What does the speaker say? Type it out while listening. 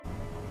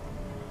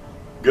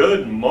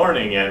Good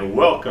morning and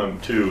welcome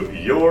to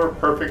Your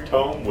Perfect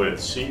Home with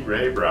C.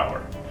 Ray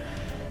Brower,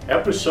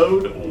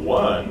 episode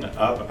 1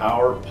 of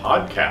our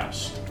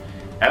podcast.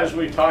 As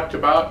we talked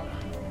about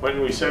when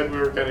we said we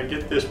were going to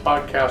get this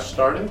podcast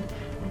started,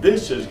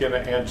 this is going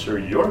to answer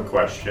your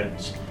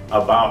questions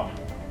about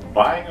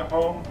buying a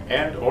home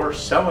and or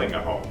selling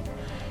a home.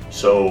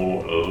 So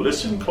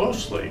listen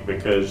closely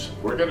because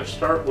we're going to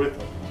start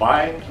with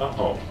buying a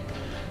home.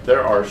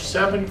 There are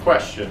 7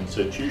 questions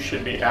that you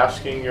should be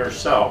asking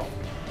yourself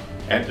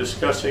and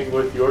discussing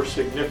with your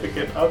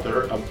significant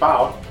other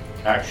about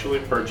actually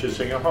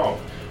purchasing a home.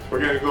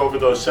 We're going to go over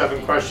those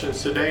 7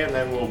 questions today, and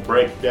then we'll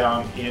break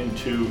down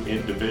into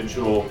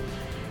individual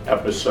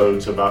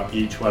episodes about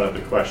each one of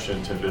the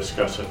questions and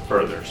discuss it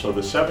further. So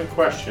the 7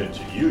 questions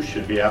you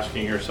should be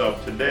asking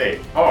yourself today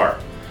are: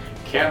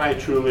 can I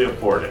truly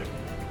afford it?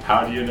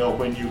 How do you know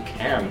when you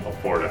can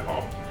afford a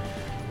home?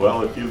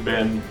 Well, if you've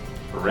been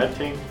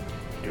renting,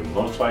 you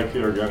most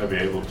likely are going to be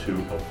able to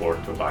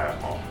afford to buy a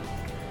home.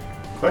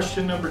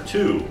 Question number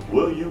 2,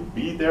 will you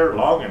be there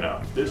long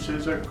enough? This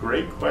is a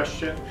great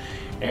question,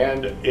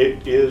 and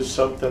it is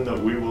something that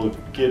we will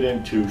get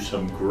into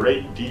some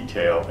great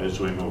detail as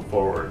we move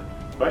forward.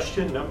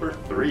 Question number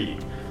 3,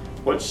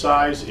 what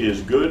size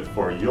is good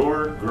for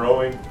your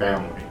growing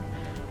family?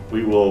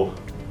 We will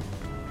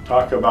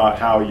talk about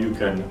how you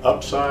can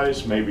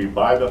upsize, maybe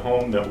buy the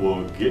home that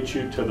will get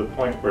you to the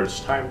point where it's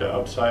time to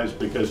upsize,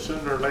 because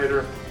sooner or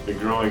later the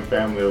growing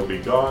family will be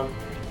gone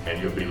and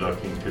you'll be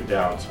looking to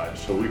downsize.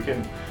 So we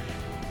can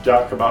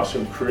talk about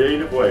some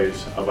creative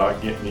ways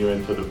about getting you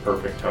into the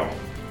perfect home.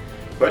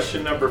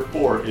 Question number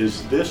 4,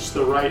 is this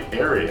the right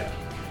area?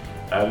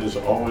 That is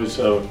always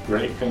a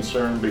great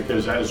concern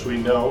because, as we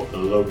know,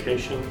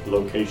 location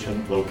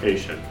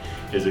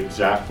is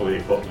exactly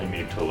what we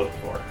need to look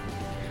for.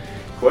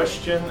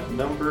 Question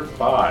number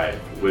 5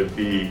 would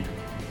be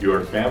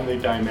your family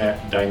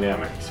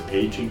dynamics,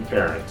 aging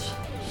parents,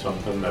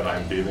 something that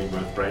I'm dealing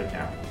with right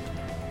now.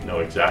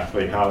 Know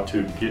exactly how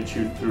to get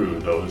you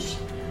through those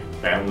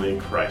family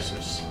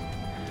crises.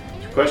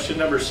 Question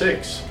number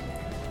 6,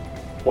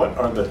 what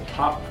are the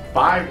top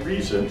 5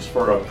 reasons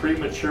for a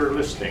premature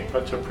listing?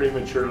 What's a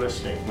premature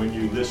listing? When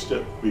you list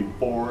it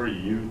before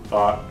you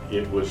thought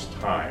it was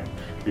time,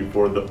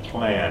 before the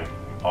plan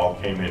all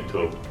came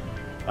into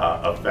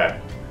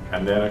effect.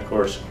 And then, of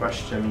course,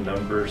 question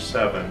number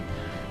 7,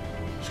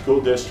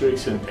 school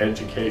districts and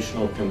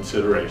educational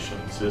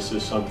considerations. This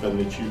is something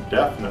that you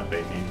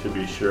definitely need to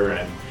be sure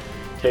and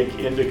take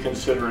into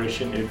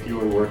consideration if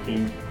you are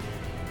working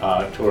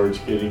towards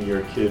getting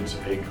your kids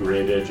a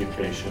great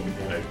education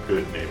in a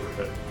good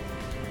neighborhood.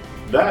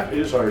 That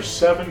is our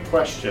 7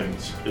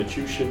 questions that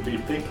you should be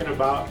thinking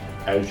about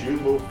as you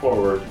move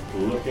forward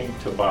looking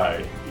to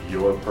buy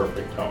your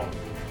perfect home.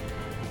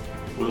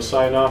 We'll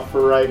sign off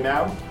for right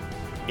now.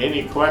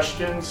 Any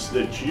questions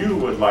that you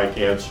would like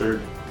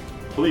answered,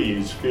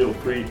 please feel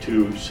free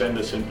to send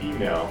us an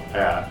email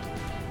at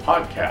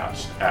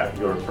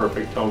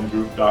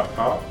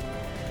podcast@yourperfecthomegroup.com.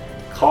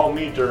 Call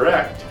me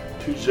direct,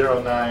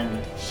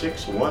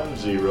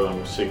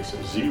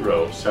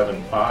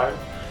 209-610-6075.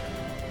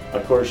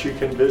 Of course, you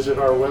can visit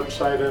our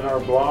website and our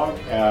blog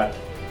at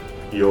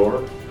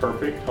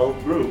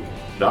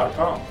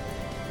yourperfecthomegroup.com.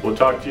 We'll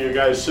talk to you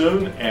guys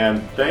soon,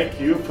 and thank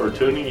you for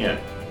tuning in.